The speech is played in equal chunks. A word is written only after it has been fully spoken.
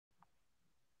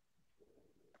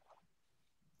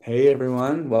Hey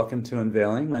everyone, welcome to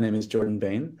Unveiling. My name is Jordan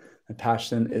Bain. My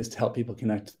passion is to help people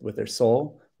connect with their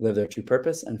soul, live their true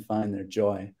purpose, and find their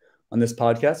joy. On this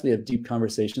podcast, we have deep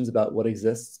conversations about what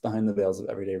exists behind the veils of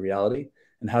everyday reality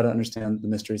and how to understand the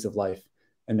mysteries of life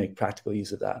and make practical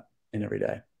use of that in every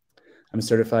day. I'm a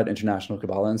certified international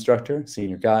Kabbalah instructor,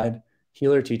 senior guide,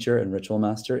 healer, teacher, and ritual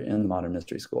master in the Modern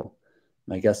Mystery School.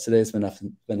 My guest today is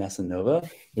Vanessa Nova.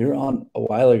 We were on a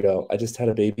while ago. I just had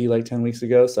a baby like 10 weeks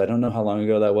ago, so I don't know how long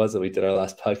ago that was that we did our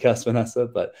last podcast, Vanessa,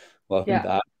 but welcome Yeah.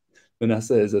 back.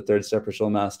 Vanessa is a third step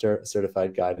ritual master, a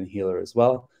certified guide and healer as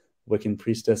well, Wiccan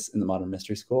priestess in the Modern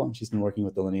Mystery School, and she's been working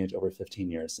with the lineage over 15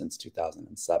 years since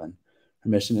 2007. Her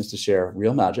mission is to share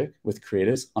real magic with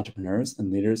creatives, entrepreneurs,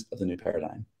 and leaders of the new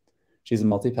paradigm. She's a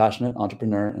multi-passionate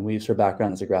entrepreneur and weaves her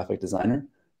background as a graphic designer,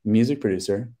 music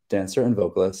producer, dancer, and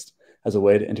vocalist as a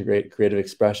way to integrate creative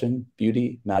expression,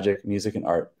 beauty, magic, music, and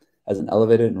art as an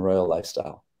elevated and royal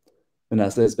lifestyle.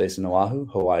 Vanessa is based in Oahu,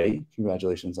 Hawaii.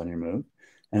 Congratulations on your move.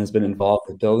 And has been involved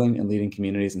with building and leading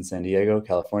communities in San Diego,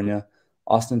 California,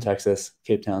 Austin, Texas,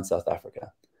 Cape Town, South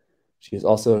Africa. She is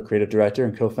also a creative director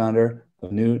and co-founder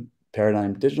of New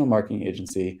Paradigm digital marketing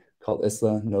agency called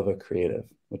Isla Nova Creative,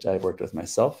 which I've worked with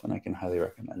myself and I can highly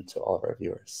recommend to all of our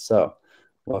viewers. So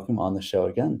welcome on the show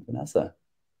again, Vanessa.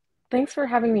 Thanks for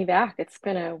having me back. It's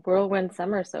been a whirlwind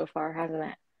summer so far, hasn't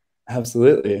it?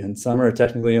 Absolutely. And summer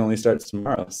technically only starts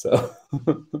tomorrow. So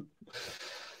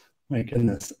my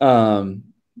goodness.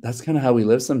 That's kind of how we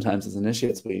live sometimes as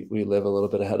initiates. We live a little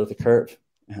bit ahead of the curve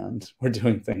and we're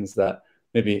doing things that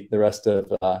maybe the rest of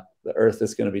the earth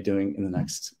is going to be doing in the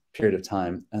next period of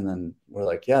time. And then we're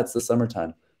like, yeah, it's the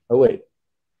summertime. Oh, wait,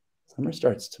 summer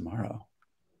starts tomorrow.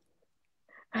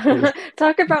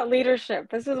 Talk about leadership.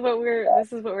 This is what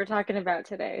we're talking about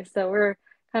today. So we're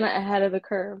kind of ahead of the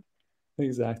curve.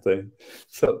 Exactly.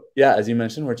 So, yeah, as you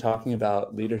mentioned, we're talking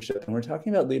about leadership and we're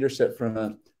talking about leadership from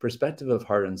a perspective of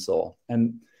heart and soul.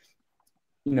 And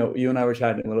you and I were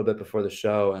chatting a little bit before the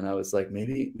show, and I was like,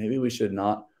 maybe we should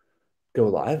not go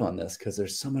live on this because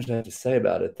there's so much I have to say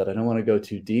about it that I don't want to go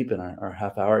too deep in our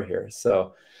half hour here.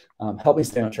 So, help me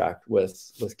stay on track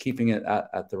with keeping it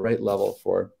at the right level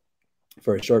for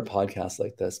a short podcast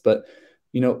like this. But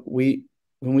we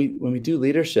when we do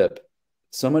leadership,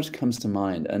 so much comes to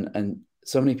mind, and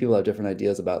so many people have different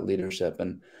ideas about leadership,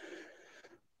 and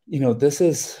this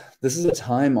is a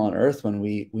time on earth when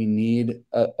we need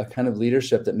a kind of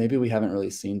leadership that maybe we haven't really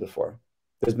seen before.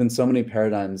 There's been so many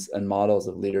paradigms and models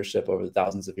of leadership over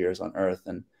thousands of years on earth,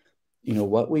 and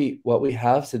what we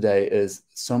have today is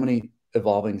so many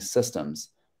evolving systems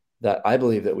that I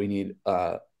believe that we need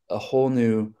a whole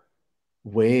new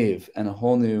wave and a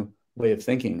whole new way of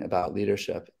thinking about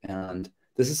leadership. And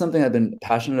this is something I've been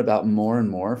passionate about more and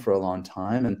more for a long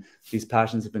time. And these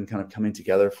passions have been kind of coming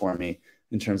together for me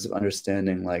in terms of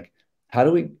understanding, like, how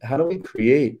do we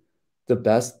create the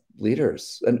best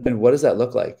leaders, and what does that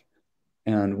look like,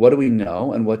 and what do we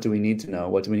know, and what do we need to know,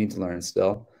 what do we need to learn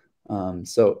still.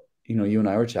 So you and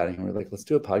I were chatting and we're like, let's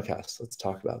do a podcast, let's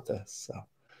talk about this. So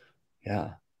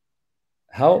yeah,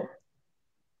 how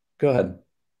go ahead.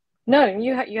 No,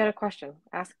 you had a question.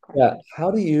 Ask a Yeah.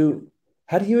 question.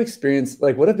 How do you experience,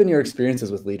 like, what have been your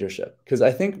experiences with leadership? Because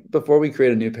I think before we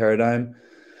create a new paradigm,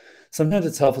 sometimes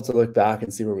it's helpful to look back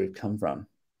and see where we've come from.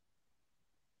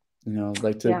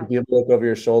 Like to Yeah. be able to look over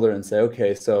your shoulder and say,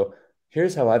 okay, so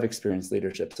here's how I've experienced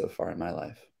leadership so far in my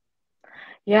life.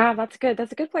 Yeah, that's good.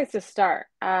 That's a good place to start.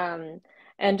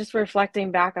 And just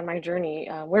reflecting back on my journey,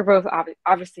 we're both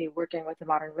obviously working with the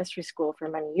Modern Mystery School for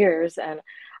many years, and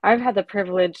I've had the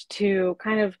privilege to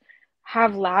kind of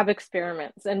have lab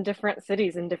experiments in different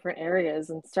cities in different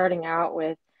areas, and starting out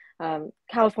with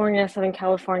California, Southern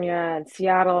California, and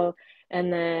Seattle,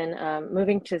 and then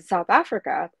moving to South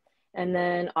Africa, and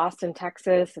then Austin,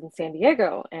 Texas, and San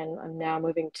Diego, and I'm now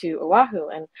moving to Oahu.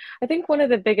 And I think one of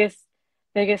the biggest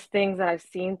things that I've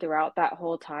seen throughout that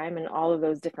whole time and all of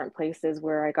those different places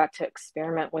where I got to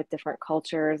experiment with different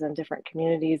cultures and different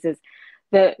communities is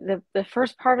the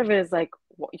first part of it is like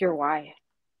your why,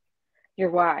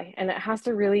 and it has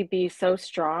to really be so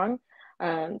strong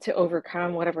to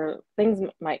overcome whatever things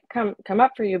might come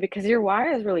up for you, because your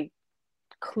why is really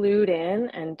clued in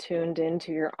and tuned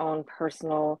into your own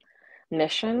personal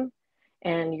mission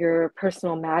and your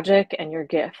personal magic and your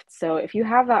gift. So if you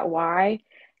have that why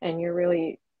and you're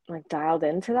really like dialed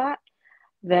into that,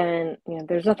 then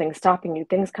there's nothing stopping you.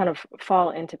 Things kind of fall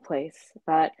into place.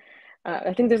 But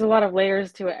I think there's a lot of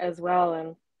layers to it as well.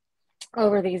 And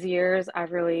over these years,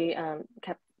 I've really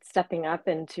kept stepping up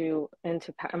into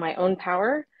my own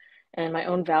power and my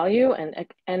own value. And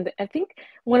I think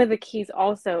one of the keys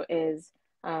also is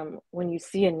when you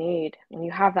see a need, when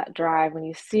you have that drive, when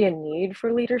you see a need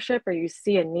for leadership or you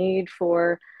see a need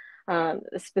for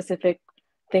specific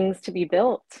things to be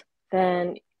built,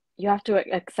 then you have to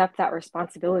accept that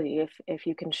responsibility if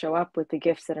you can show up with the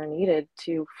gifts that are needed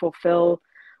to fulfill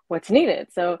what's needed.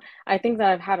 So I think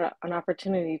that I've had an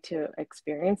opportunity to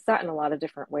experience that in a lot of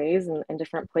different ways and in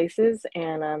different places.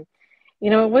 And,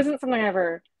 it wasn't something I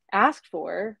ever asked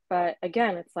for, but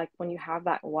again, it's like when you have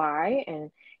that why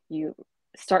and you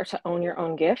start to own your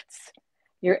own gifts,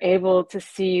 you're able to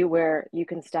see where you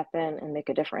can step in and make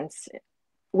a difference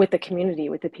with the community,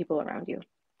 with the people around you.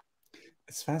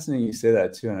 It's fascinating you say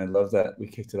that too, and I love that we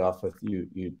kicked it off with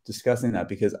you discussing that,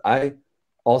 because I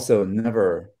also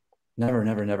never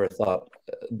thought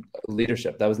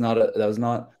leadership. That was not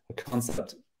a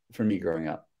concept for me growing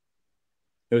up.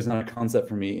 It was not a concept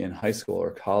for me in high school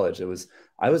or college.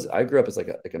 I grew up as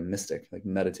like a mystic, like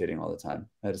meditating all the time.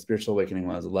 I had a spiritual awakening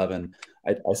when I was 11.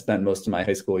 I spent most of my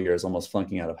high school years almost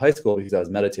flunking out of high school because I was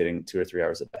meditating 2 or 3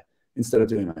 hours a day instead of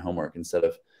doing my homework, instead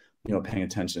of paying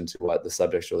attention to what the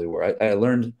subjects really were. I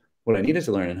learned what I needed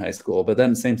to learn in high school, but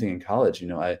then same thing in college.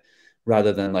 I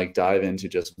rather than like dive into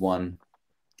just one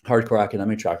hardcore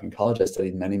academic track in college, I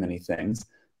studied many things.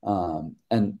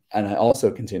 And I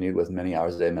also continued with many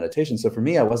hours a day of meditation. So for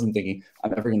me, I wasn't thinking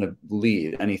I'm ever going to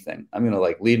lead anything. I'm going to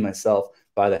like lead myself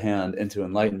by the hand into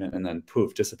enlightenment and then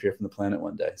poof, disappear from the planet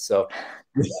one day. So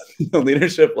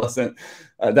leadership wasn't,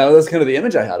 that was kind of the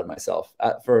image I had of myself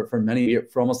for many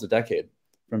years, for almost a decade,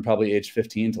 from probably age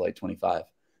 15 to like 25.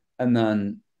 And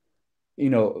then,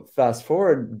 fast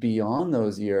forward beyond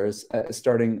those years,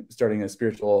 starting a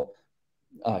spiritual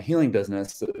healing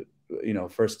business,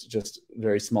 first just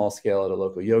very small scale at a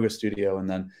local yoga studio, and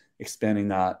then expanding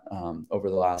that over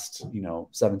the last,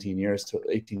 17 years to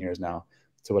 18 years now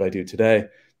to what I do today.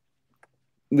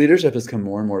 Leadership has come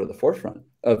more and more to the forefront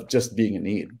of just being a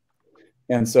need.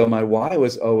 And so my why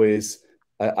was always,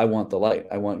 I want the light.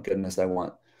 I want goodness. I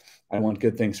want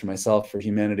good things for myself, for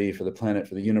humanity, for the planet,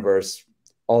 for the universe,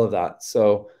 all of that.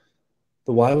 So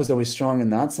the why was always strong in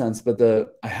that sense, but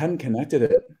I hadn't connected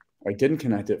it, or I didn't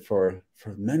connect it for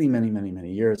many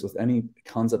years with any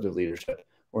concept of leadership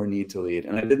or need to lead.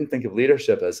 And I didn't think of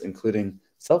leadership as including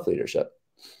self-leadership,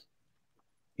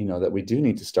 that we do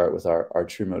need to start with our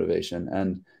true motivation.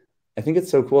 And I think it's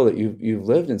so cool that you've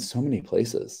lived in so many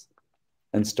places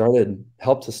and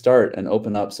helped to start and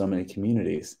open up so many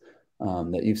communities,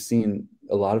 that you've seen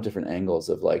a lot of different angles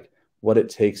of like what it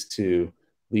takes to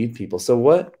lead people. So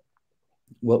what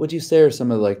would you say are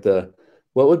some of like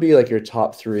what would be like your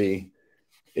top three,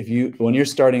 when you're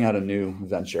starting out a new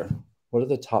venture, what are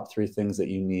the top three things that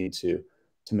you need to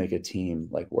make a team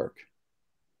like work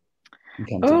and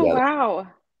come Oh, together? wow.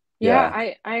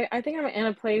 Yeah, Yeah. I think I'm in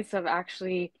a place of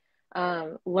actually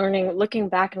learning, looking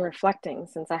back and reflecting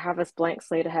since I have this blank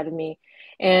slate ahead of me.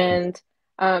 And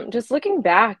just looking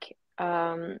back,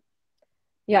 um,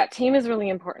 yeah, team is really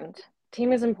important.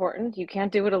 Team is important. You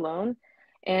can't do it alone.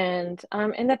 And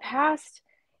in the past,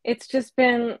 it's just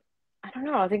been, I don't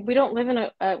know, I think we don't live in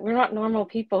we're not normal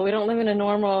people. We don't live in a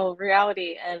normal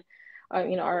reality. And,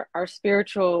 our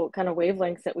spiritual kind of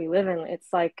wavelengths that we live in,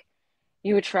 it's like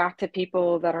you attract the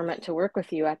people that are meant to work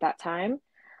with you at that time.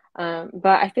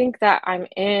 But I think that I'm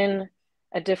in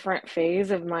a different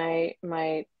phase of my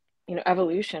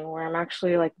evolution where I'm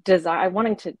actually like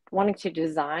wanting to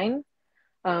design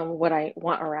what I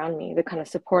want around me, the kind of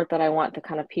support that I want, the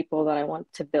kind of people that I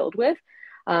want to build with.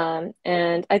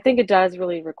 And I think it does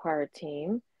really require a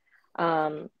team.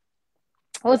 Um,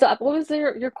 what was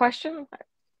your question?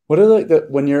 What are like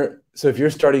if you're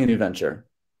starting a new venture,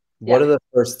 what Yeah. are the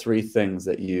first three things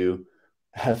that you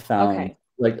have found, Okay.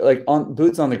 like on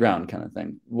boots on the ground kind of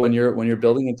thing? When you're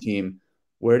building a team,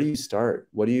 where do you start?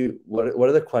 What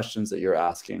are the questions that you're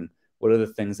asking? What are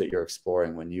the things that you're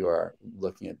exploring when you are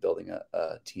looking at building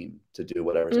a team to do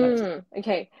whatever's next?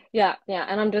 Okay. Yeah. Yeah.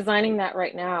 And I'm designing that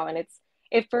right now. And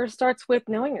it first starts with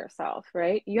knowing yourself,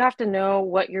 right? You have to know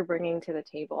what you're bringing to the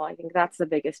table. I think that's the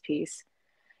biggest piece.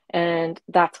 And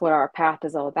that's what our path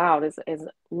is all about is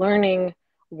learning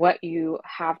what you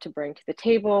have to bring to the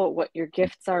table, what your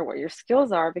gifts are, what your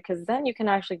skills are, because then you can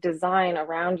actually design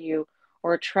around you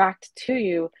or attract to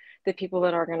you the people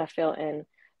that are going to fill in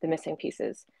the missing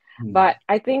pieces. Hmm. But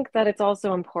I think that it's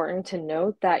also important to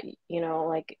note that,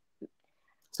 like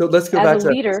So let's go as a back to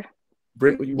leader,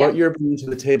 yeah. what you're bringing to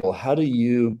the table. How do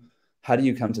you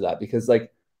come to that? Because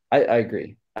like I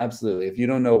agree absolutely. If you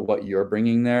don't know what you're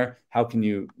bringing there, how can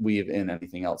you weave in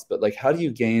anything else? But like, how do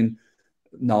you gain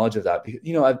knowledge of that? Because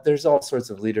there's all sorts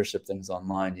of leadership things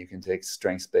online. You can take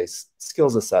strengths based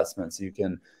skills assessments. You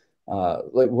can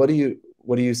like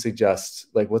what do you suggest?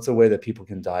 Like, what's a way that people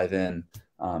can dive in,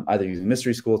 either using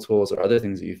mystery school tools or other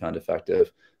things that you found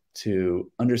effective to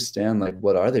understand, like,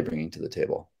 what are they bringing to the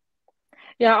table?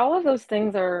 Yeah, all of those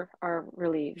things are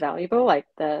really valuable, like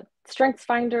the Strengths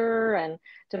Finder and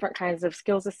different kinds of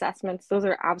skills assessments. Those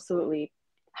are absolutely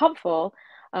helpful.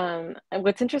 And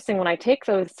what's interesting when I take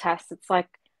those tests, it's like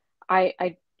I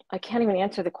I, I can't even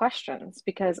answer the questions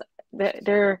because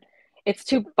they're it's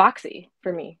too boxy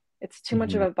for me. It's too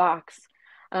much of Hmm. a box.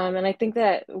 And I think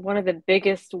that one of the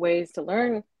biggest ways to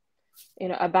learn,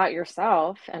 about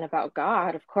yourself and about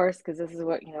God, of course, because this is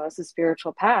what, it's a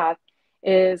spiritual path,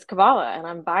 is Kabbalah. And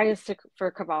I'm biased for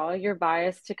Kabbalah. You're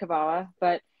biased to Kabbalah.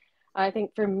 But I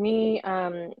think for me,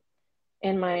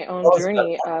 in my own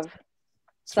journey of,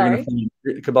 So you're going sorry,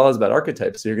 to find Kabbalah is about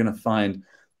archetypes. So you're going to find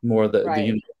more the right.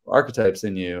 universal archetypes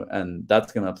in you, and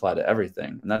that's going to apply to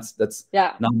everything. And that's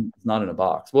Yeah, not in a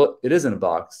box. Well, it is in a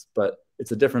box, but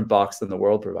it's a different box than the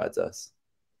world provides us.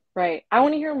 right. I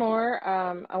want to hear more.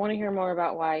 I want to hear more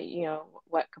about why,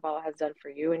 what Kabbalah has done for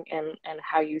you and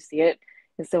how you see it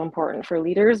is so important for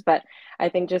leaders. But I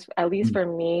think just at least for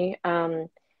me,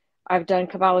 I've done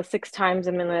Kabbalah 6 times.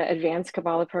 I'm in the advanced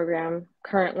Kabbalah program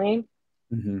currently.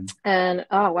 Mm-hmm. And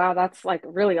oh wow, that's like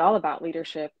really all about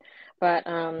leadership. But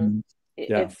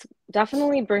Yeah. it's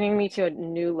definitely bringing me to a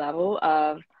new level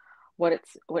of what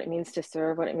it means to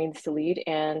serve, what it means to lead.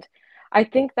 And I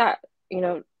think that,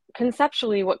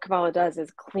 conceptually what Kabbalah does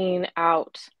is clean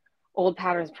out old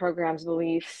patterns, programs,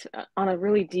 beliefs on a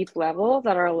really deep level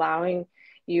that are allowing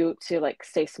you to like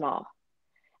stay small.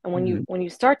 And when Mm-hmm. you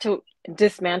start to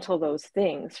dismantle those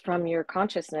things from your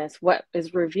consciousness, what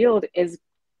is revealed is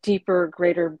deeper,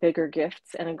 greater, bigger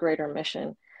gifts and a greater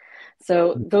mission.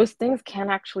 So those things can't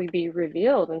actually be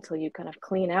revealed until you kind of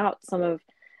clean out some of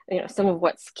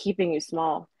what's keeping you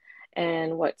small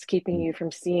and what's keeping you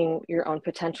from seeing your own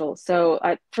potential. So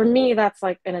for me, that's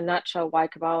like in a nutshell why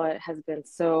Kabbalah has been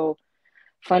so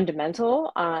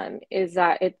fundamental, is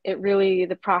that it really,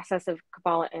 the process of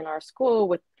Kabbalah in our school,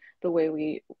 with the way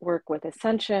we work with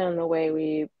ascension, the way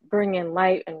we bring in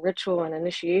light and ritual and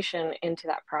initiation into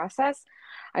that process,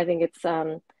 I think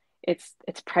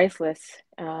it's priceless,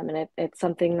 and it's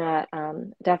something that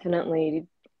definitely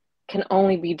can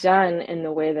only be done in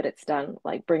the way that it's done,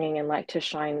 like bringing in light to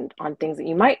shine on things that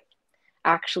you might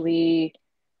actually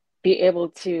be able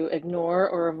to ignore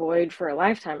or avoid for a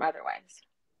lifetime otherwise.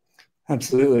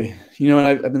 Absolutely. And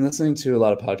I've been listening to a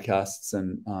lot of podcasts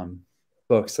and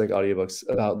books, like audiobooks,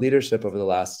 about leadership over the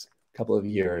last couple of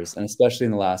years, and especially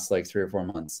in the last like 3 or 4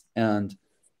 months. And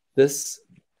this,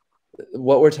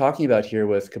 what we're talking about here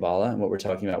with Kabbalah and what we're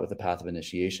talking about with the path of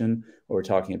initiation, what we're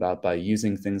talking about by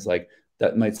using things like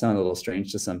that might sound a little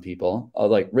strange to some people,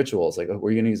 like rituals, like, oh,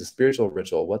 we're going to use a spiritual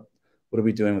ritual. What are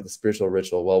we doing with the spiritual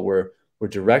ritual? Well, we're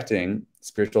directing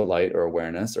spiritual light or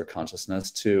awareness or consciousness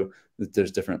to,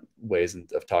 there's different ways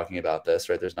of talking about this,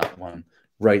 right? There's not one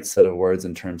right set of words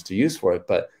and terms to use for it,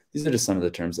 but these are just some of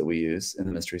the terms that we use in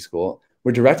the mystery school.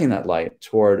 We're directing that light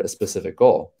toward a specific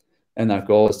goal, and that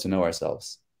goal is to know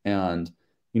ourselves. And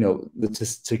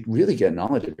to really get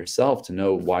knowledge of yourself, to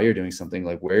know why you're doing something,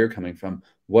 like where you're coming from,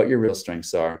 what your real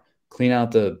strengths are, clean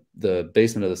out the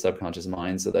basement of the subconscious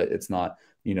mind so that it's not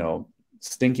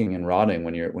stinking and rotting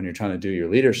when you're trying to do your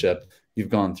leadership. You've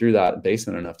gone through that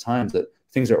basement enough times that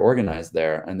things are organized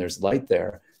there and there's light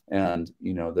there, and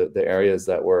the areas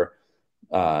that were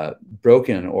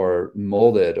broken or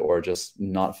molded or just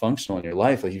not functional in your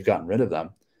life, like, you've gotten rid of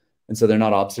them, and so they're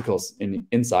not obstacles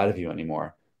inside of you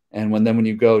anymore. And when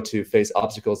you go to face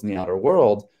obstacles in the outer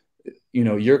world,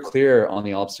 you're clear on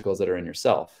the obstacles that are in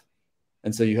yourself.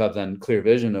 And so you have then clear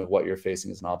vision of what you're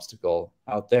facing as an obstacle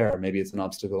out there. Maybe it's an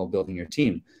obstacle in building your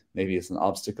team. Maybe it's an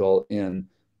obstacle in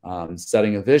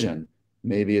setting a vision.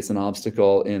 Maybe it's an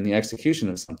obstacle in the execution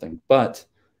of something. But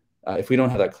if we don't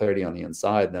have that clarity on the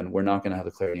inside, then we're not going to have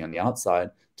the clarity on the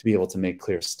outside to be able to make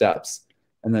clear steps.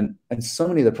 And so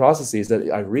many of the processes that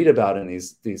I read about in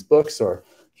these books or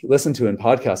listen to in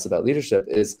podcasts about leadership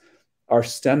are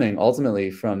stemming ultimately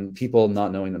from people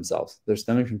not knowing themselves. They're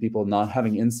stemming from people not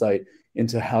having insight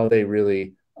into how they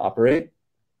really operate,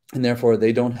 and therefore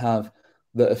they don't have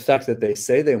the effect that they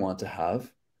say they want to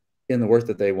have in the work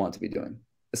that they want to be doing,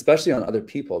 especially on other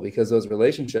people, because those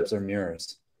relationships are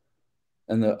mirrors,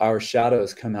 and our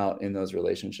shadows come out in those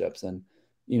relationships. And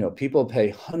people pay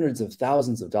hundreds of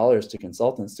thousands of dollars to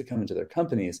consultants to come into their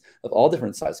companies, of all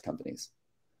different size companies,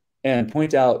 and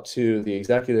point out to the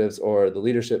executives or the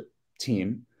leadership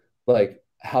team like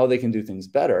how they can do things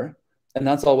better. And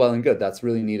that's all well and good. That's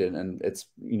really needed, and it's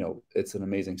an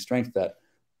amazing strength that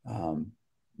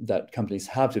that companies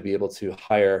have, to be able to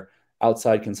hire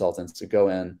outside consultants to go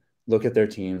in look at their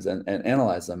teams and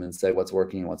analyze them and say what's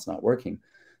working and what's not working.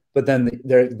 But then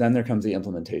there comes the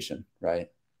implementation, right?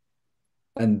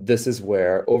 And this is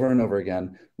where over and over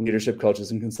again, leadership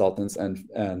coaches and consultants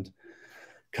and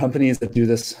companies that do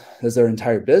this as their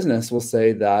entire business will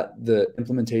say that the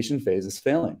implementation phase is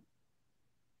failing.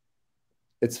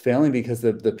 It's failing because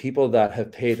the people that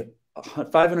have paid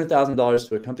 $500,000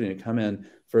 to a company to come in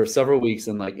for several weeks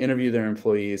and like interview their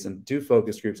employees and do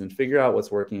focus groups and figure out what's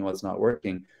working and what's not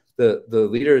working, the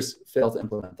leaders fail to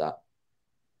implement that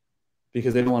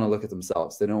because they don't want to look at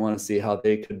themselves. They don't want to see how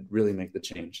they could really make the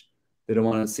change. They don't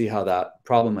want to see how that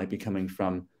problem might be coming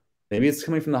from. Maybe it's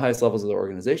coming from the highest levels of the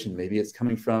organization. Maybe it's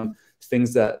coming from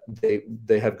things that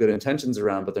they have good intentions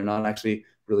around, but they're not actually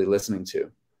really listening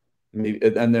to. Maybe,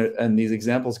 and these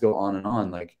examples go on and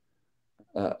on, like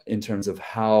in terms of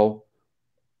how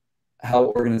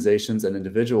organizations and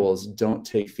individuals don't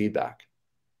take feedback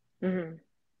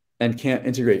and can't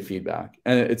integrate feedback.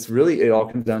 And it all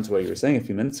comes down to what you were saying a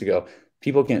few minutes ago.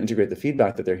 People can't integrate the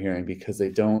feedback that they're hearing because they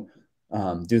don't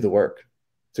do the work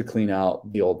to clean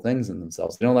out the old things in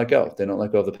themselves. They don't let go. They don't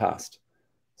let go of the past.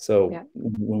 So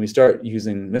when we start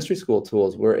using mystery school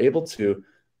tools, we're able to,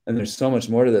 and there's so much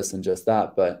more to this than just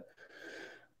that, but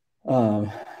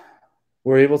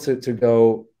we're able to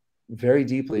go very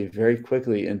deeply, very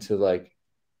quickly into like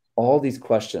all these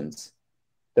questions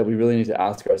that we really need to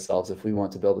ask ourselves if we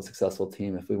want to build a successful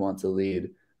team, if we want to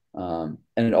lead. And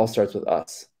it all starts with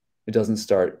us. It doesn't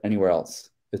start anywhere else.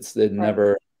 It's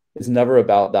never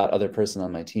about that other person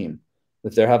on my team.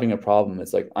 If they're having a problem,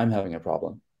 it's like, I'm having a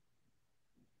problem.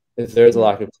 If there's a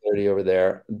lack of clarity over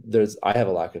there, I have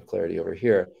a lack of clarity over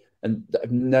here. And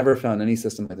I've never found any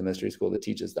system like the mystery school that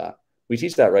teaches that. We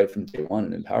teach that right from day one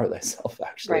in Empower Thyself,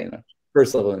 actually, in a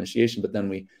first level initiation. But then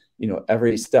we,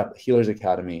 every step, Healer's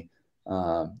Academy,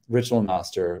 Ritual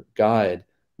Master, Guide,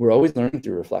 we're always learning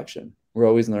through reflection. We're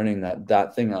always learning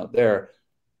that thing out there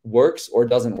works or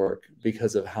doesn't work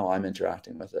because of how I'm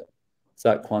interacting with it. It's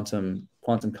that quantum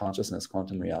consciousness,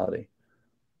 quantum reality.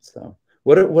 So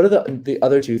what are the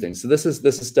other two things? So this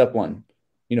is step one.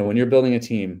 When you're building a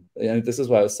team, and this is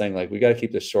why I was saying, like, we got to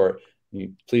keep this short.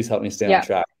 Please help me stay on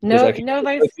track. Know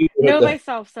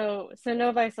thyself. So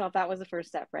know thyself. That was the first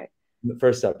step, right? The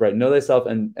first step, right? Know thyself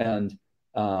and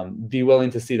be willing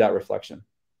to see that reflection.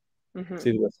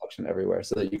 See the reflection everywhere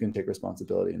so that you can take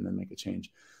responsibility and then make a change.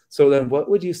 So then what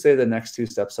would you say the next two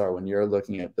steps are when you're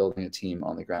looking at building a team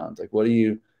on the ground? Like, what do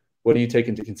you take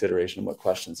into consideration? What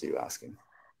questions are you asking?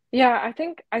 Yeah, I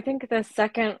think the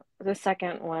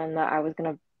second one that I was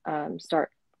going to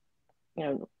start,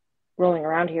 rolling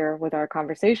around here with our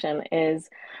conversation is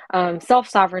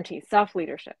self-sovereignty,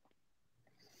 self-leadership.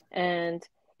 And,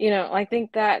 I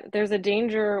think that there's a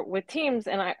danger with teams,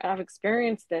 and I've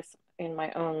experienced this in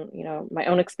my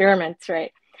own experiments,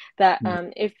 right? That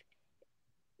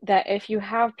if you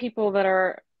have people that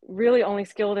are really only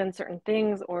skilled in certain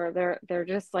things, or they're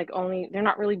just like they're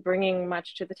not really bringing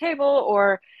much to the table,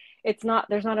 or there's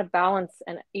not a balance,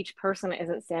 and each person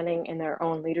isn't standing in their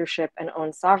own leadership and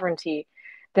own sovereignty,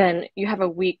 then you have a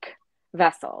weak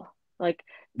vessel. Like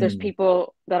there's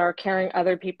people that are carrying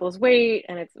other people's weight,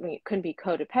 and it could be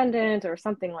codependent or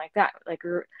something like that. Like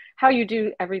how you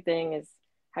do everything is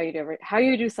how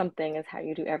you do something is how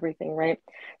you do everything, right?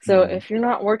 So if you're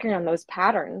not working on those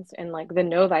patterns and like the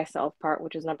know thyself part,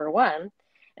 which is number one,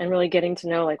 and really getting to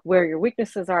know like where your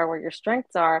weaknesses are, where your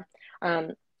strengths are,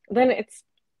 then it's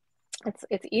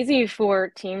easy for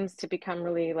teams to become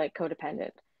really like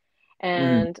codependent.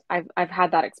 And I've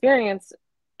had that experience,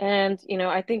 and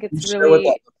I think it's really what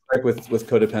that looks like with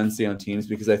codependency on teams,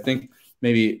 because I think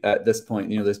maybe at this point,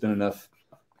 there's been enough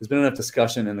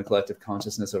discussion in the collective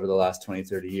consciousness over the last 20,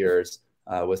 30 years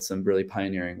with some really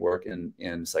pioneering work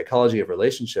in psychology of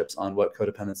relationships on what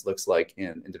codependence looks like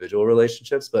in individual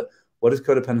relationships. But what does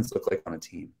codependence look like on a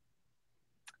team?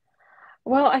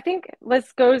 Well, I think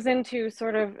this goes into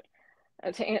sort of,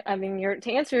 to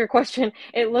answer your question,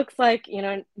 it looks like,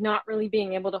 not really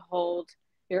being able to hold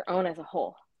your own as a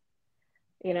whole.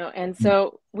 And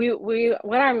so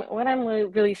what I'm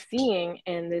really seeing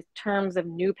in the terms of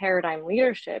new paradigm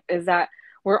leadership is that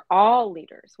we're all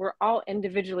leaders. We're all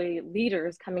individually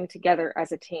leaders coming together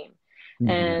as a team.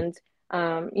 And,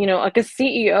 like a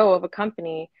CEO of a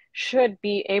company should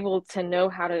be able to know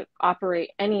how to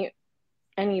operate any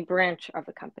branch of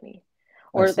the company,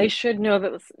 or Absolutely. They should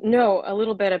know a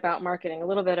little bit about marketing, a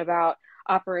little bit about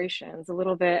operations, a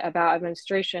little bit about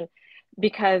administration.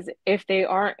 Because if they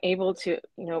aren't able to,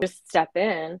 just step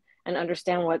in and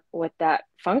understand what that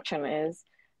function is,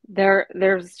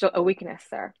 there's still a weakness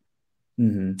there.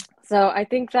 Mm-hmm. So I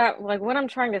think that like what I'm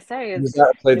trying to say Does is,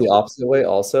 that play you the know, opposite way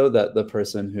also, that the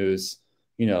person who's,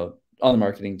 on the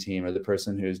marketing team, or the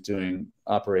person who's doing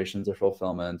operations or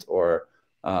fulfillment or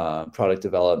product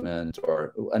development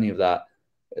or any of that,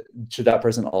 should that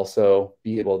person also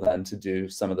be able then to do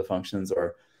some of the functions,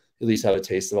 or at least have a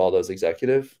taste of all those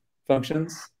executive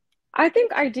functions? I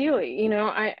think ideally,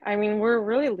 I mean, we're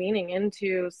really leaning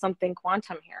into something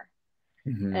quantum here.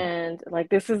 Mm-hmm. And like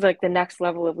this is like the next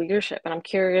level of leadership. And I'm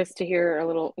curious to hear a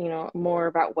little, more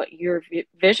about what your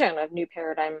vision of new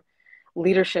paradigm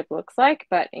leadership looks like.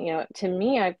 But, to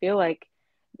me, I feel like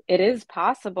it is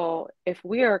possible, if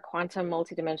we are quantum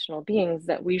multidimensional beings,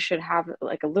 that we should have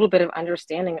like a little bit of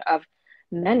understanding of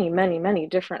many, many, many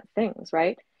different things,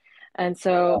 right? And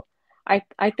so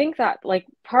I think that like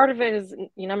part of it is,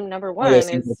 number Oh, yeah, one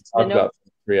seems like is to the talk no. about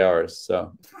for 3 hours.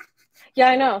 So Yeah,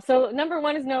 I know. So number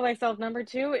one is know thyself. Number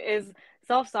two is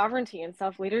self-sovereignty and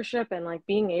self-leadership, and like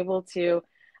being able to,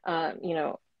 you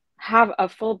know, have a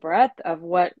full breadth of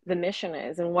what the mission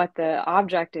is and what the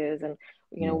object is, and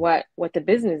mm, what the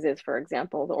business is, for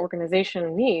example, the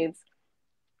organization needs,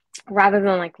 rather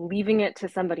than like leaving it to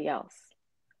somebody else.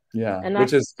 yeah, And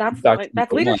which that's is that's back to like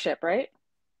that's number one. leadership, right?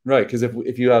 Right, because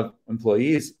if you have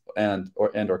employees and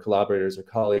or collaborators or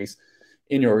colleagues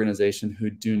in your organization who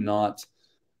do not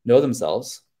know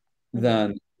themselves, Hmm.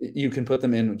 then you can put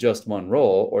them in just one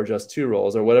role or just two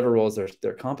roles or whatever roles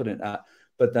they're competent at,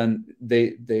 but then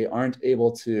they aren't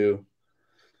able to.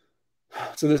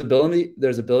 So there's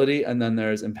ability, and then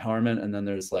there's empowerment, and then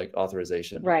there's like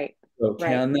authorization. Right, So right,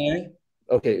 can they?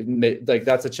 Okay, like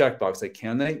that's a checkbox. Like,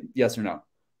 can they? Yes or no?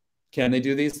 Can they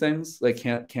do these things? Like,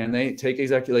 can they take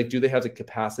executive? Like, do they have the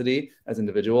capacity as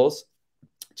individuals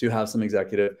to have some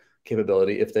executive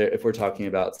capability? If we're talking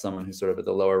about someone who's sort of at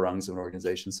the lower rungs of an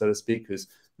organization, so to speak, who's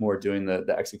more doing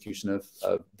the execution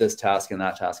of this task and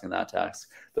that task and that task,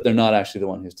 but they're not actually the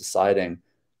one who's deciding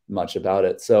much about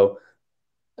it. So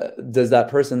does that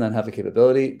person then have the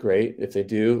capability? Great. If they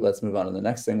do, let's move on to the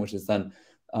next thing, which is then,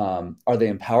 are they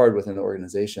empowered within the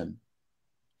organization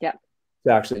yeah,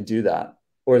 to actually do that?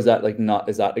 Or is that like not,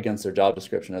 is that against their job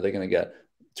description? Are they going to get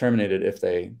terminated if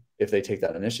they take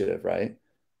that initiative, right?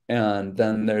 And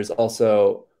then there's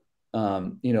also,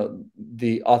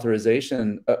 the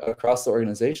authorization across the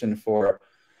organization for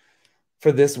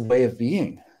this way of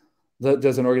being.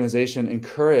 Does an organization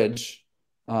encourage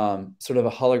sort of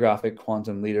a holographic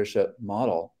quantum leadership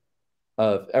model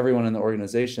of everyone in the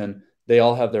organization? They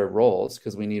all have their roles,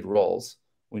 because we need roles.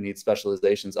 We need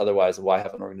specializations. Otherwise, why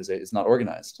have an organization? It's not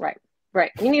organized. right,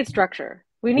 right. We need structure.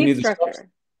 We We need need the structure.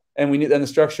 structure. And the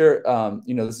structure,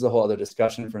 this is a whole other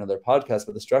discussion for another podcast,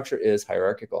 but the structure is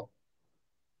hierarchical.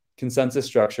 Consensus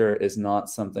structure is not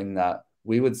something that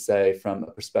we would say, from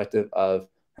a perspective of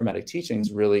Hermetic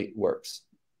teachings, really works.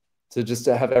 So just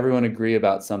to have everyone agree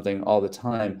about something all the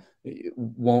time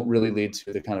won't really lead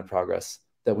to the kind of progress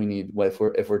that we need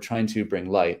if we're trying to bring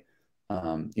light.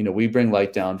 We bring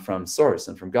light down from source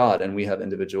and from God, and we have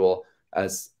individual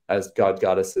as God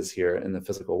goddesses here in the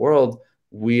physical world.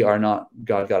 We are not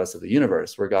God goddess of the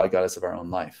universe. We're God goddess of our own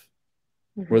life.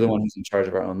 We're the Hmm. one who's in charge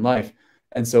of our own life.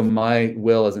 And so my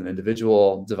will as an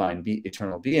individual divine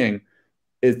eternal being,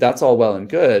 is that's all well and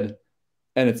good,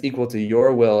 and it's equal to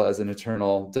your will as an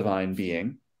eternal divine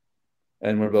being,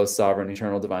 and we're both sovereign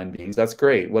eternal divine beings. That's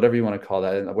great, whatever you want to call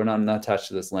that. And we're not attached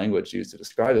to this language used to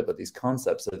describe it, but these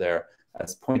concepts are there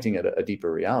as pointing at a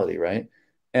deeper reality, right?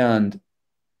 And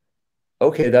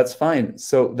okay, that's fine.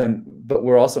 So then, but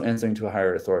we're also answering to a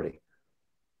higher authority.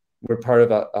 We're part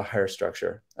of a higher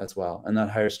structure as well, and that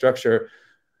higher structure,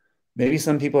 maybe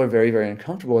some people are very, very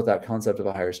uncomfortable with that concept of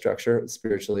a higher structure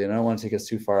spiritually. And I don't want to take us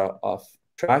too far off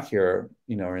track here,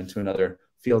 or into another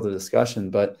field of discussion,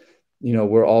 but,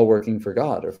 we're all working for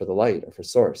God or for the light or for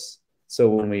source. So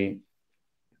when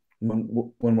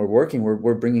we're working,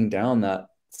 we're bringing down that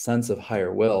sense of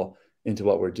higher will into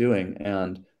what we're doing.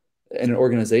 And in an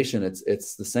organization,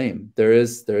 it's the same. There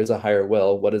is a higher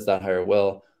will. What is that higher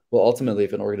will? Well, ultimately,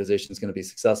 if an organization is going to be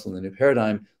successful in the new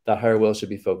paradigm, that higher will should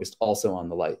be focused also on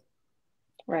the light,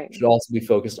 Right. should also be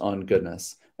focused on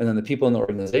goodness. And then the people in the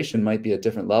organization might be at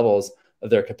different levels of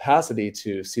their capacity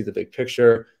to see the big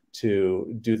picture,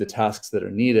 to do the tasks that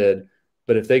are needed.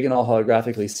 But if they can all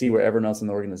holographically see where everyone else in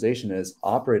the organization is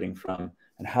operating from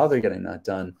and how they're getting that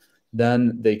done,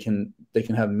 then they can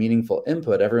have meaningful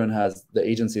input. Everyone has the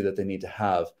agency that they need to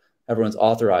have. Everyone's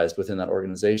authorized within that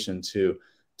organization to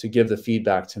give the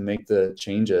feedback, to make the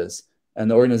changes.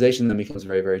 And the organization then becomes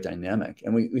very, very dynamic.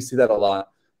 And we see that a lot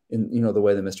in the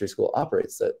way the mystery school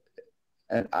operates, that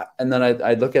and then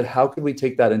I look at how could we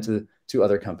take that to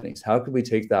other companies? How could we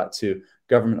take that to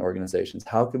government organizations?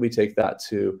 How could we take that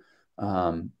to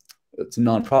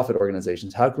nonprofit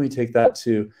organizations? How can we take that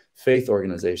to faith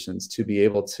organizations to be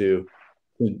able to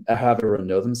have everyone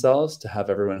know themselves, to have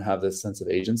everyone have this sense of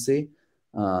agency,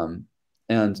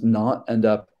 and not end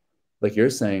up, like you're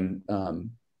saying,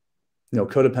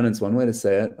 codependence, one way to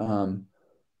say it,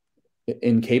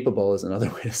 incapable is another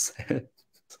way to say it.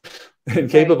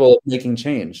 Incapable Right. of making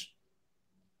change,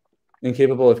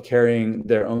 incapable of carrying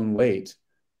their own weight.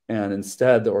 And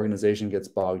instead, the organization gets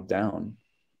bogged down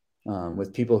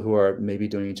with people who are maybe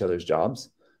doing each other's jobs,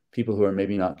 people who are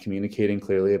maybe not communicating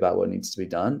clearly about what needs to be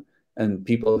done, and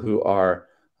people who are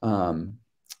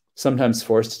sometimes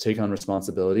forced to take on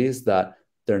responsibilities that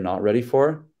they're not ready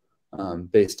for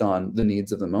based on the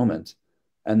needs of the moment.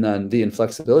 And then the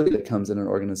inflexibility that comes in an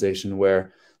organization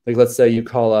where, like, let's say you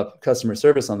call up customer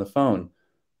service on the phone,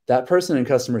 that person in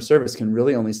customer service can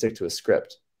really only stick to a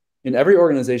script. In every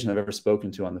organization I've ever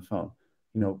spoken to on the phone,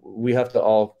 we have to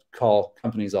all call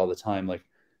companies all the time. Like,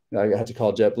 I had to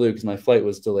call JetBlue because my flight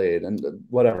was delayed and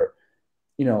whatever.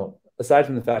 Aside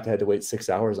from the fact I had to wait 6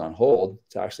 hours on hold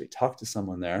to actually talk to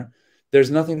someone there,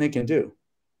 there's nothing they can do.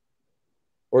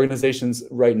 Organizations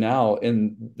right now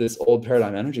in this old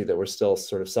paradigm energy that we're still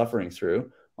sort of suffering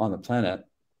through on the planet,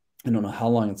 I don't know how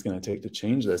long it's going to take to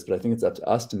change this, but I think it's up to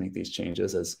us to make these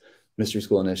changes as mystery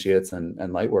school initiates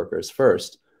and light workers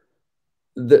first.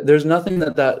 There's nothing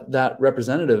that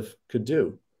representative could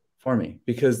do for me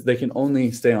because they can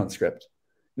only stay on script.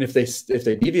 And if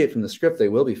they deviate from the script, they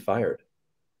will be fired.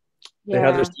 They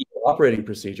have their Yeah. operating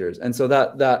procedures. And so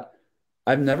that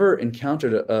I've never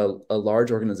encountered a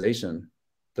large organization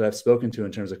that I've spoken to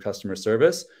in terms of customer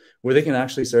service where they can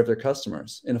actually serve their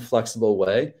customers in a flexible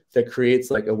way that creates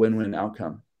like a win-win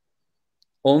outcome.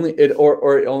 It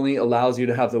only allows you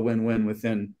to have the win-win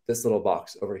within this little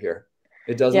box over here.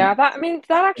 It Yeah, doesn't.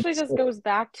 that actually just goes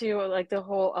back to like the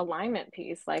whole alignment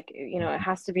piece. Like, it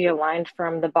has to be aligned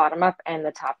from the bottom up and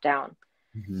the top down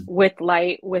Mhm. with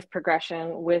light, with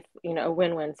progression, with, a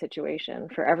win-win situation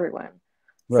for everyone.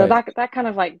 So Right. that kind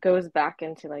of like goes back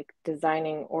into like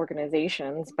designing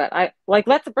organizations, but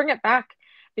let's bring it back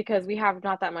because we have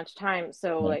not that much time.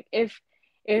 So Right. like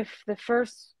if the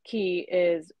first key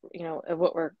is, of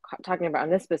what we're talking about in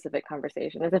this specific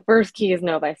conversation, if the first key is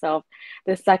know thyself,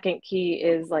 the second key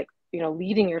is like,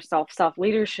 leading yourself,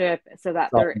 self-leadership, so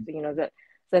that there,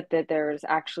 that there's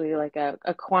actually like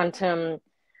a quantum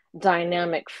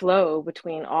dynamic flow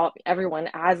between everyone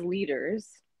as leaders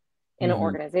in an Mhm.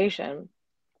 organization.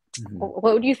 Mhm.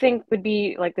 What would you think would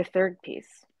be like the third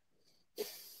piece?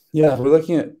 Yeah, we're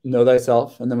looking at know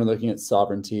thyself, and then we're looking at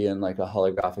sovereignty and like a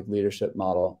holographic leadership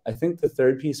model. I think the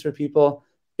third piece for people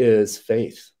is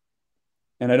faith.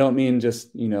 And I don't mean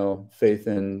just, faith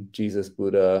in Jesus,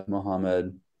 Buddha,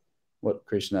 Muhammad, what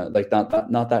Krishna, like not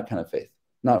that kind of faith,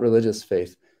 not religious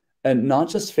faith, and not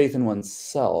just faith in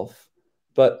oneself,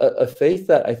 but a faith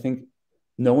that I think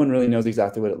no one really knows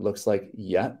exactly what it looks like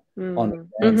yet on the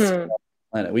grand scale Mm-hmm. of the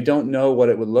planet. We don't know what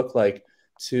it would look like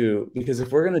because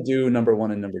if we're going to do number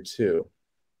one and number two,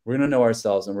 we're going to know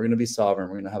ourselves and we're going to be sovereign.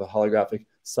 We're going to have a holographic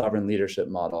sovereign leadership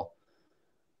model.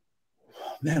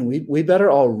 Man, we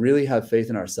better all really have faith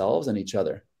in ourselves and each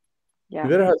other. We Yeah.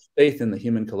 better have faith in the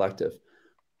human collective.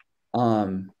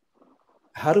 Um,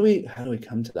 how do we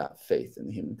come to that faith in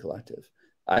the human collective?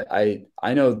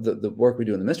 I know the work we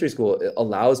do in the mystery school, it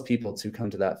allows people to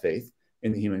come to that faith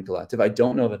in the human collective. I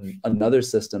don't know of another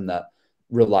system that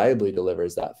reliably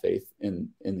delivers that faith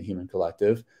in the human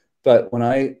collective. But when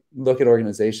I look at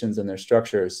organizations and their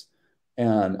structures,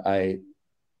 and I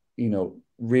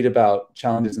read about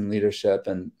challenges in leadership,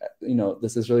 and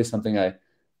this is really something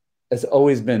it's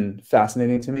always been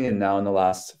fascinating to me. And now in the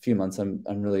last few months, I'm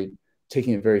really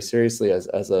taking it very seriously as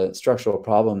a structural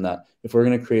problem that if we're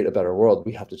going to create a better world,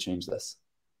 we have to change this.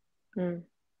 Mm.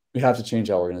 We have to change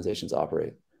how organizations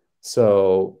operate.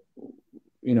 So,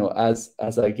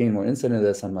 as I gain more insight into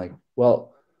this, I'm like,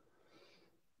 well,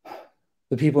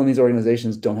 the people in these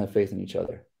organizations don't have faith in each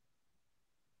other.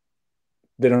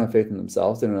 They don't have faith in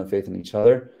themselves. They don't have faith in each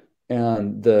other.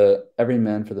 And the every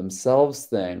man for themselves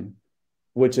thing,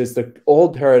 which is the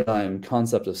old paradigm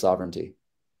concept of sovereignty.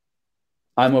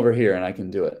 I'm over here and I can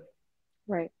do it.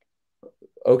 Right.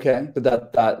 Okay, but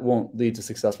that won't lead to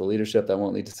successful leadership. That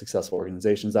won't lead to successful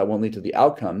organizations. That won't lead to the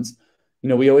outcomes.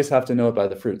 We always have to know it by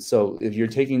the fruits. So if you're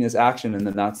taking this action and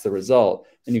then that's the result,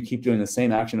 and you keep doing the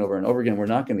same action over and over again, we're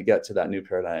not going to get to that new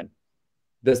paradigm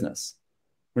business.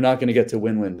 We're not going to get to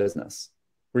win-win business.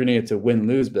 We're going to get to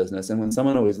win-lose business. And when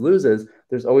someone always loses,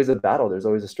 there's always a battle. There's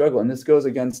always a struggle. And this goes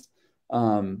against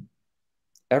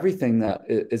everything that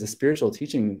is a spiritual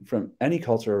teaching from any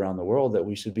culture around the world, that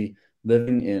we should be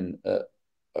living in,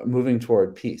 moving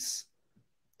toward peace.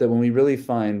 That when we really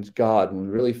find God, when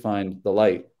we really find the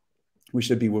light, we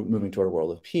should be moving toward a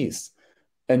world of peace.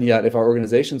 And yet, if our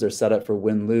organizations are set up for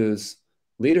win-lose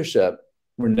leadership,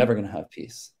 we're never going to have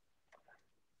peace.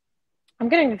 I'm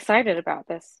getting excited about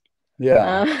this.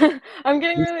 Yeah. I'm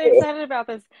getting really excited about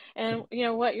this. And,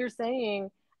 what you're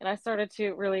saying, and I started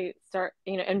to really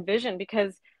envision,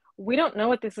 because we don't know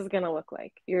what this is going to look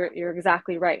like. You're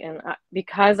exactly right. And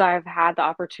because I've had the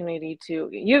opportunity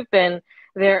you've been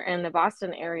there in the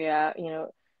Boston area,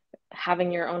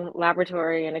 having your own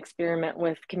laboratory and experiment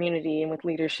with community and with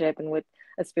leadership and with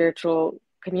a spiritual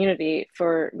community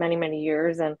for many, many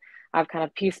years. And I've kind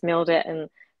of piecemealed it and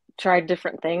tried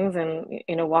different things and,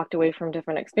 walked away from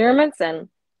different experiments. And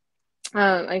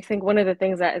I think one of the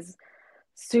things that is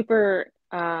super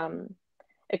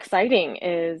exciting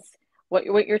is what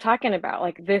you're talking about,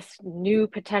 like this new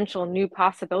potential, new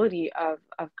possibility of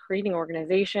creating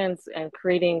organizations and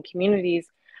creating communities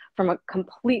from a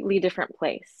completely different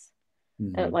place.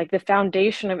 And like the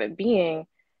foundation of it being,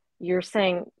 you're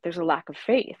saying there's a lack of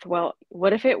faith. Well,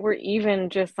 what if it were even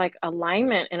just like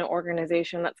alignment in an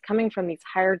organization that's coming from these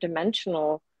higher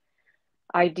dimensional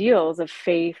ideals of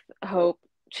faith, hope,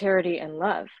 charity, and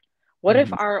love? What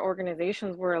if our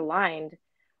organizations were aligned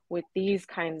with these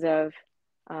kinds of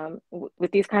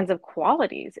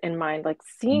qualities in mind, like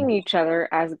seeing each other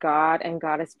as God and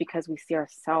Goddess, because we see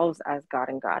ourselves as God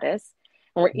and Goddess,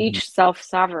 and we're each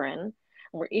self-sovereign, and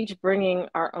we're each bringing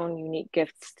our own unique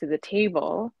gifts to the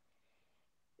table.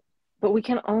 But we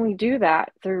can only do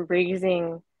that through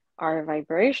raising our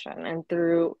vibration and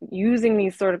through using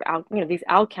these sort of these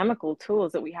alchemical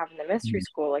tools that we have in the mystery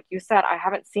school. Like you said, I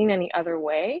haven't seen any other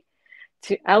way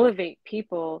to elevate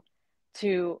people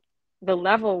to the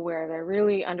level where they're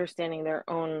really understanding their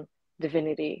own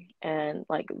divinity and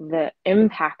like the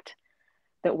impact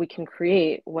that we can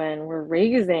create when we're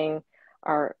raising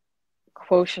our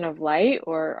quotient of light,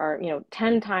 or our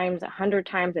 10 times, 100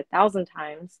 times, 1,000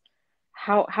 times.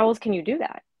 How else can you do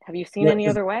that? Have you seen any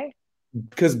other way?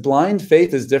 Because blind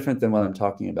faith is different than what I'm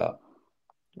talking about.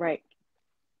 Right.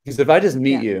 Because if I just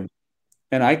meet you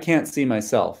and I can't see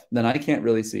myself, then I can't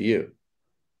really see you.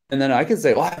 And then I could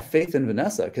say, well, I have faith in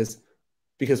Vanessa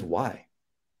because why?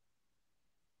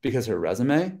 Because her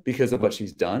resume, because of what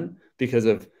she's done, because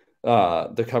of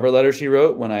the cover letter she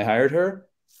wrote when I hired her.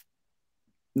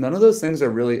 None of those things are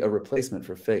really a replacement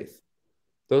for faith.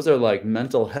 Those are like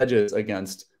mental hedges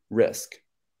against risk.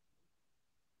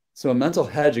 So a mental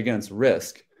hedge against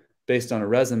risk based on a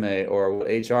resume or what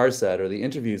HR said or the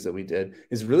interviews that we did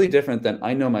is really different than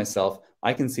I know myself,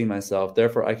 I can see myself,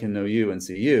 therefore I can know you and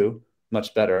see you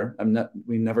much better.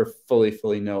 We never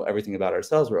fully know everything about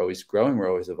ourselves. We're always growing, we're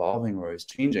always evolving, we're always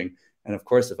changing. And of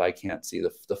course, if I can't see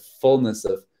the fullness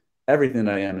of everything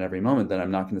that I am in every moment, then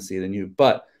I'm not going to see it in you.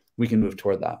 But we can move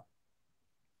toward that.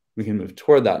 We can move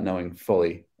toward that knowing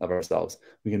fully of ourselves.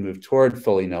 We can move toward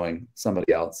fully knowing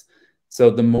somebody else. So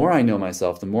the more I know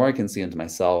myself, the more I can see into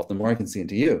myself, the more I can see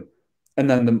into you. And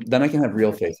then I can have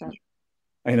real faith.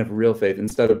 I can have real faith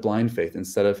instead of blind faith,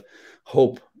 instead of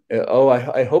hope. Oh,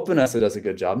 I hope Vanessa does a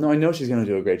good job. No, I know she's going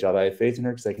to do a great job. I have faith in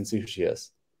her because I can see who she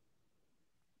is.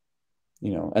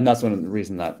 And that's one of the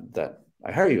reason that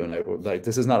I hire you. And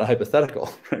this is not a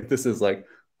hypothetical, right? This is like,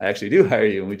 I actually do hire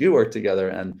you and we do work together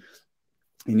and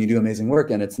you do amazing work.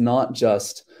 And it's not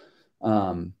just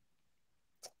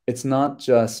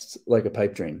like a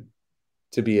pipe dream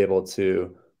to be able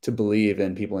to believe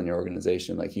in people in your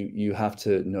organization. Like you have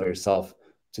to know yourself,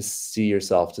 to see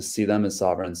yourself, to see them as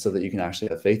sovereign so that you can actually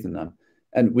have faith in them.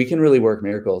 And we can really work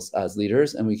miracles as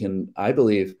leaders. And we can, I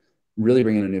believe, really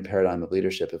bring in a new paradigm of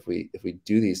leadership if we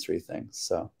do these three things.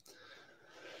 So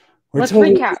let's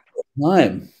recap.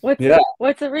 What's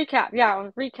a recap? Yeah,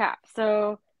 recap.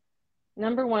 So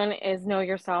number one is know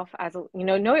yourself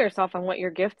know yourself and what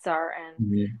your gifts are,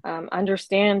 and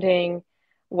understanding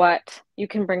what you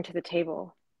can bring to the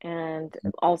table. And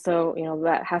also,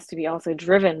 that has to be also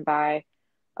driven by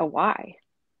a why.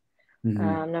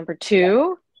 Number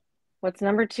two, what's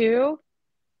number two?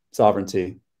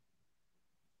 Sovereignty.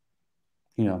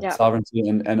 Sovereignty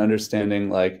and understanding,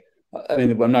 like, I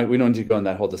mean, we don't need to go in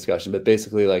that whole discussion, but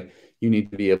basically, like, you need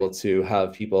to be able to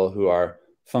have people who are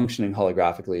functioning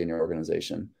holographically in your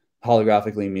organization.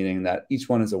 Holographically meaning that each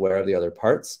one is aware of the other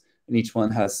parts and each one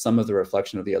has some of the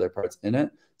reflection of the other parts in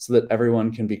it, so that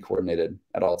everyone can be coordinated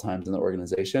at all times in the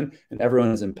organization and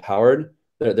everyone is empowered.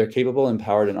 They're capable,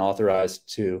 empowered, and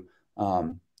authorized to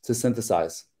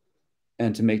synthesize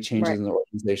and to make changes in the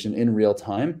organization in real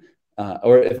time,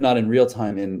 or if not in real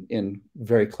time, in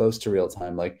very close to real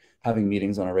time, like having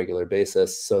meetings on a regular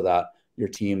basis so that your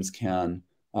teams can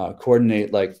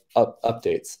coordinate like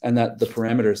updates, and that the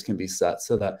parameters can be set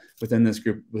so that within this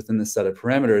group, within this set of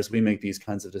parameters, we make these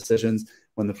kinds of decisions.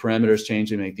 When the parameters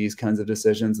change, we make these kinds of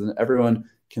decisions, and everyone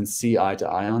can see eye to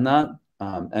eye on that,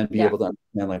 and be Yeah. able to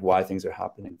understand like why things are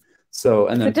happening. So,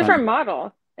 and It's a then finally, different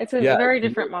model. It's a yeah, very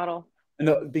different model.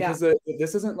 no, Yeah. because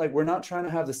this isn't like, we're not trying to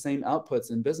have the same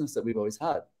outputs in business that we've always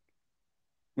had.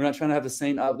 We're not trying to have the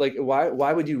same like,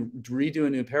 why would you redo a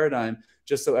new paradigm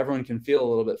just so everyone can feel a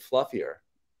little bit fluffier?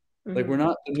 Like, Hmm. we're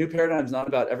not, the new paradigm is not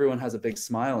about everyone has a big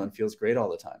smile and feels great all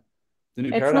the time. The new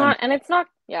It's paradigm, not, and it's not,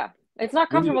 yeah, it's not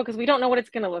we need, comfortable because we don't know what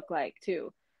it's going to look like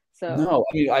too. So, no,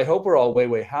 I mean, I hope we're all way,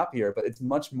 way happier, but it's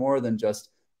much more than just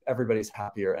everybody's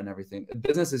happier and everything.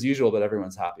 Business as usual, but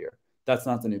everyone's happier. That's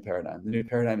not the new paradigm. The new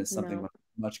paradigm is something no, much,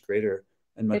 much greater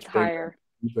and it's much bigger, higher.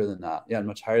 deeper than that. Yeah, and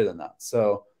much higher than that.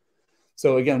 So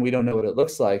again, we don't know what it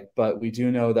looks like, but we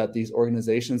do know that these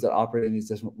organizations that operate in these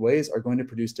different ways are going to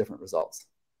produce different results.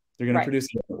 They're going to Right. produce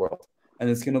a different world, and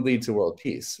it's going to lead to world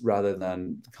peace rather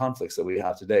than the conflicts that we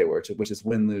have today, which is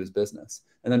win-lose business.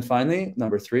 And then finally,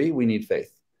 number 3, we need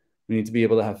faith. We need to be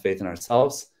able to have faith in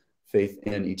ourselves, faith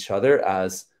in each other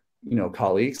as,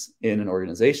 colleagues in an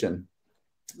organization.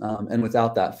 And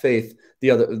without that faith,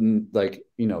 the other, like,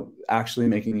 actually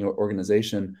making the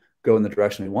organization go in the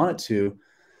direction we want it to,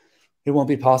 it won't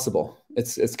be possible.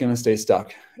 It's going to stay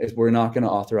stuck. We're not going to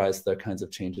authorize the kinds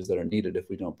of changes that are needed if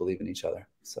we don't believe in each other.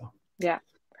 So, Yeah.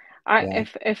 I yeah.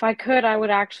 if I could, I would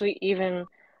actually even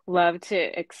love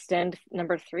to extend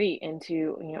number 3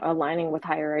 into, aligning with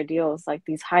higher ideals, like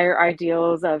these higher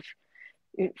ideals of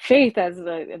faith as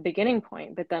a beginning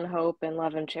point, but then hope and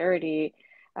love and charity,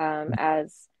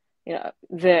 as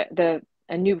the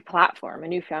a new platform, a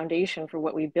new foundation for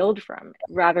what we build from,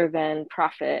 rather than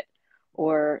profit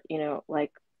or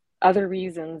like other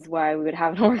reasons why we would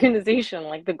have an organization.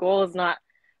 Like the goal is not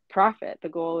profit, the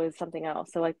goal is something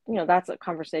else. So like that's a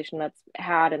conversation that's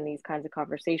had in these kinds of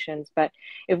conversations. But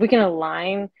if we can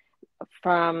align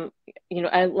from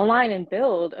align and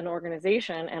build an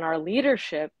organization and our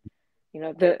leadership,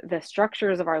 the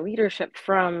structures of our leadership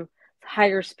from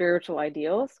higher spiritual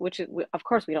ideals, which is, of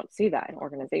course we don't see that in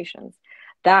organizations.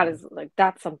 That is like,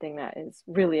 that's something that is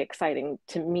really exciting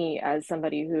to me as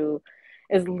somebody who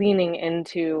is leaning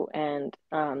into and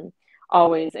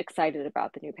always excited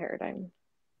about the new paradigm.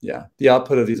 Yeah. The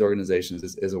output of these organizations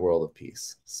is a world of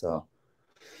peace. So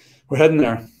we're heading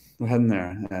there. We're heading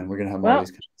there, and we're going to have more of Well,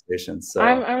 these conversations.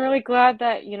 I'm So, I'm really glad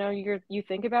that you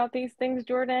think about these things,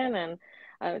 Jordan, and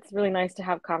it's really nice to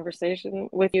have conversation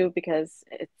with you, because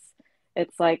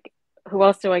it's like, who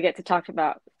else do I get to talk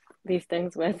about these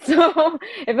things with? So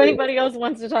if anybody else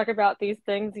wants to talk about these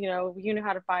things, you know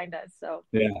how to find us. So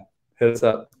yeah, hit us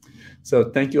up. So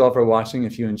thank you all for watching.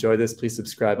 If you enjoy this, please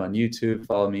subscribe on YouTube,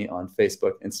 follow me on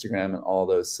Facebook, Instagram, and all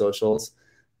those socials.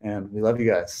 And we love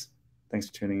you guys. Thanks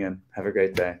for tuning in. Have a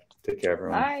great day. Take care,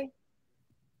 everyone. bye.